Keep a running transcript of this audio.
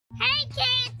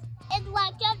kids, and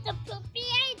welcome to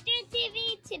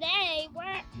Poopyadriantv. Today we're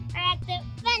at the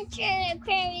Adventure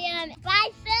Aquarium by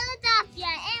Philadelphia,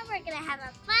 and we're gonna have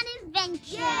a fun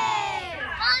adventure. Yay!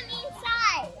 Follow me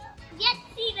inside. Get to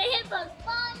see the hippos.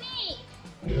 Follow me.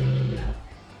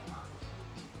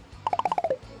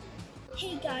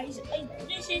 Hey guys,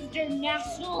 this is their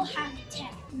natural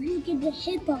habitat. Look at the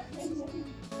hippos.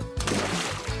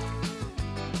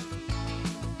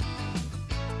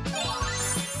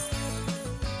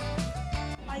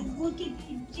 Look at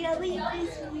the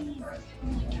jellyfish leaves.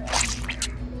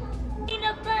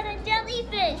 Peanut butter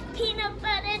jellyfish, peanut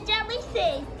butter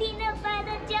jellyfish, peanut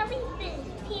butter jellyfish,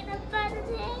 peanut butter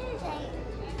jellyfish.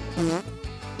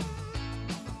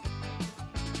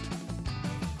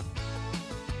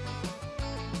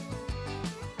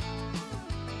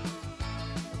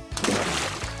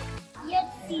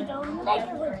 Let's see the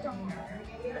megalodon.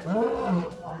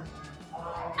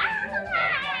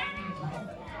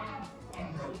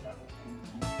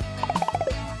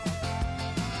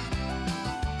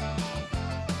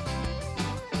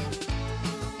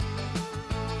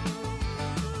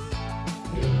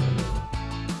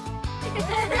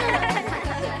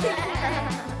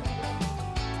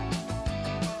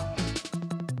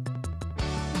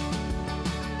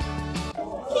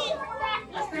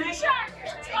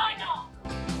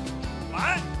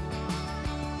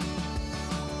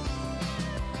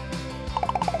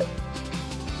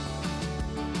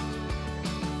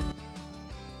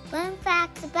 Fun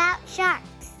facts about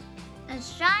sharks. The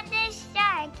strongest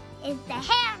shark is the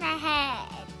hammerhead.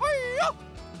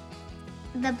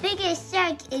 The biggest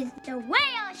shark is the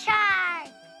whale shark.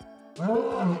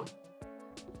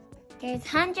 There's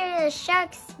hundreds of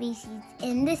shark species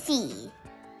in the sea.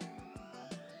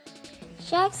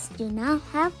 Sharks do not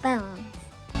have bones.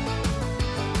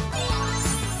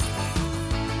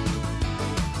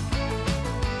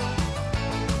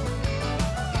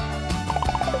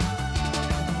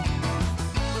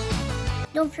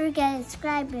 Don't forget to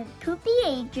subscribe to Poopy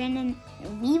Adrian, and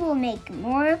we will make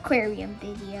more aquarium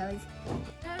videos.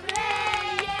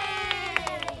 Hooray!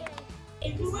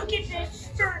 And look at this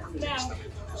shark mouth.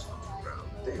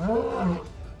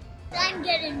 I'm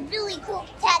getting really cool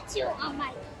tattoo on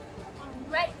my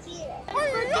right here.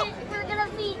 We're gonna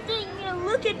be thinking,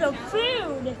 look at the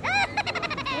food.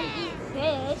 We eat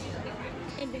fish.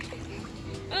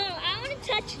 Oh, I want to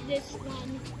touch this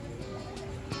one.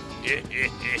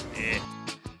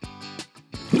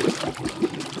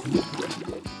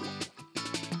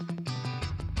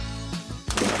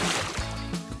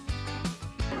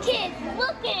 Kids,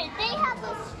 look at it. They have a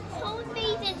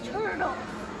stone-faced turtle.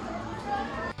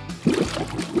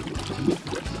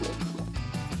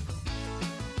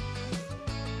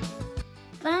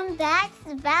 Fun facts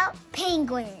about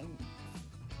penguins.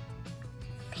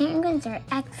 Penguins are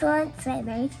excellent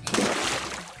swimmers.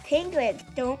 Penguins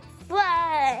don't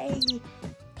fly.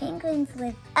 Penguins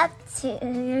live up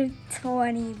to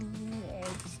 20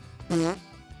 years.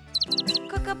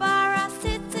 Kookaburra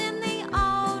sits in the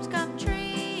old gum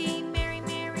tree. Mary,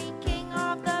 Mary, king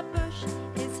of the bush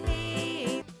is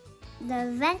he. The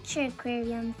Adventure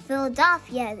Aquarium,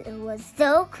 Philadelphia, was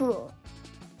so cool.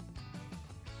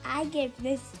 I give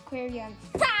this aquarium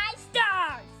 5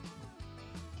 stars!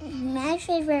 My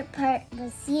favorite part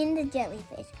was seeing the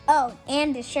jellyfish. Oh,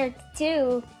 and the sharks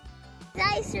too.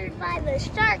 I survived a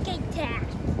shark attack.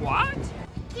 What?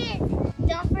 Kids,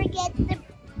 don't forget to